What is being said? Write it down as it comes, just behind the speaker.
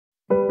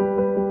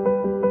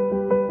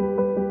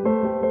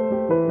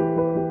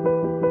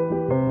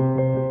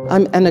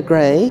I'm Anna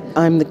Gray.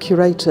 I'm the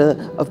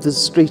curator of the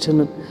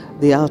Streeton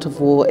The Art of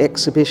War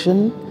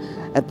exhibition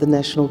at the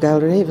National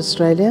Gallery of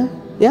Australia.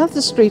 The Arthur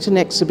Streeton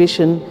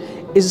exhibition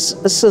is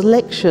a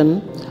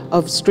selection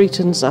of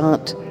Streeton's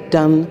art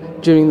done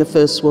during the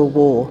First World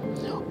War,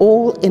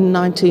 all in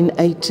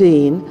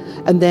 1918,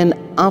 and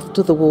then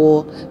after the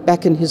war,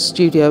 back in his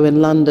studio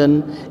in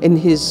London, in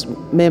his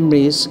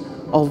memories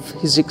of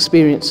his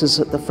experiences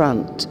at the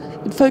front.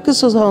 It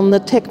focuses on the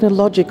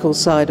technological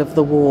side of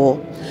the war,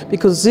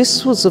 because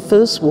this was the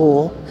first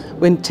war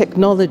when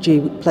technology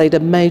played a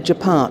major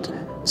part.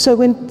 So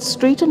when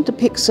Streeton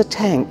depicts a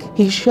tank,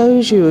 he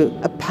shows you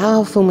a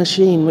powerful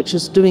machine which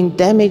is doing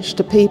damage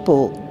to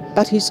people,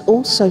 but he's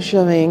also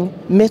showing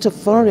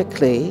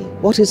metaphorically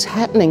what is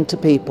happening to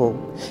people.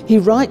 He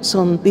writes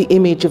on the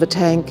image of a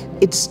tank,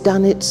 "It's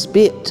done its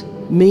bit,"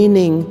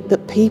 meaning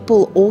that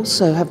people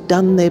also have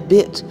done their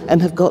bit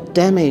and have got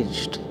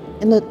damaged.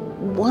 In a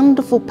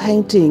wonderful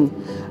painting,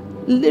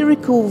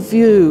 lyrical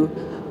view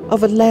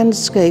of a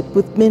landscape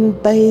with men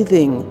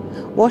bathing,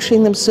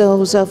 washing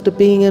themselves after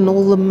being in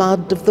all the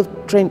mud of the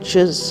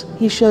trenches.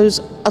 He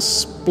shows a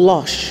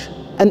splosh.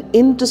 An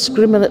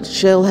indiscriminate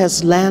shell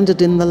has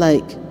landed in the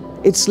lake.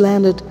 It's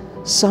landed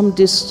some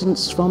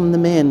distance from the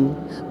men,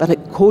 but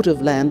it could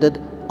have landed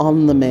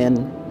on the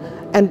men,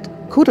 and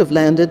could have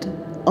landed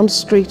on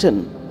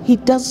Streeton. He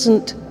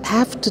doesn't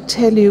have to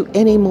tell you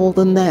any more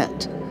than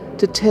that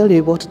to tell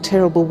you what a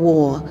terrible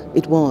war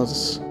it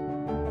was.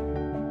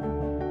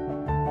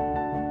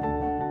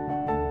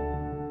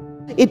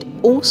 It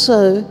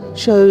also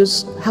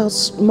shows how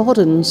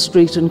modern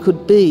Streeton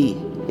could be.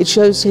 It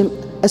shows him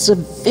as a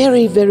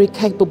very, very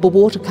capable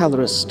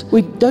watercolourist.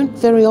 We don't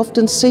very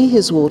often see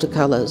his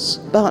watercolours,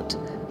 but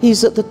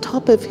he's at the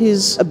top of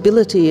his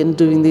ability in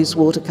doing these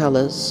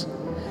watercolours.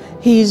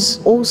 He's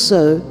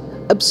also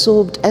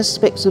absorbed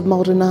aspects of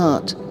modern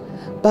art,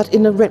 but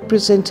in a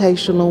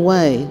representational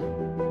way.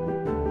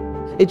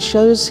 It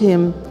shows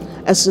him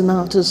as an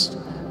artist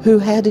who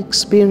had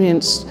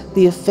experienced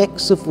the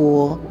effects of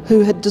war,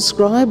 who had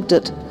described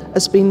it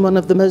as being one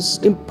of the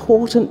most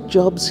important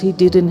jobs he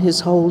did in his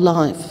whole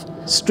life.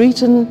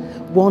 Streeton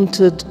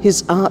wanted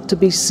his art to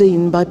be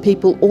seen by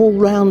people all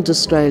round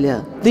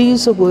Australia.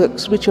 These are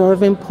works which are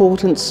of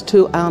importance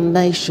to our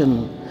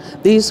nation.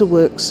 These are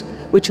works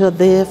which are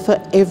there for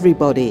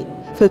everybody,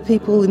 for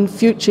people in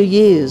future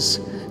years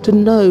to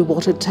know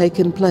what had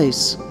taken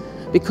place,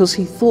 because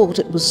he thought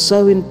it was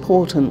so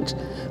important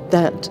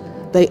that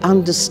they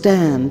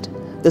understand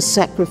the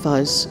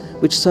sacrifice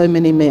which so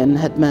many men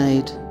had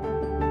made.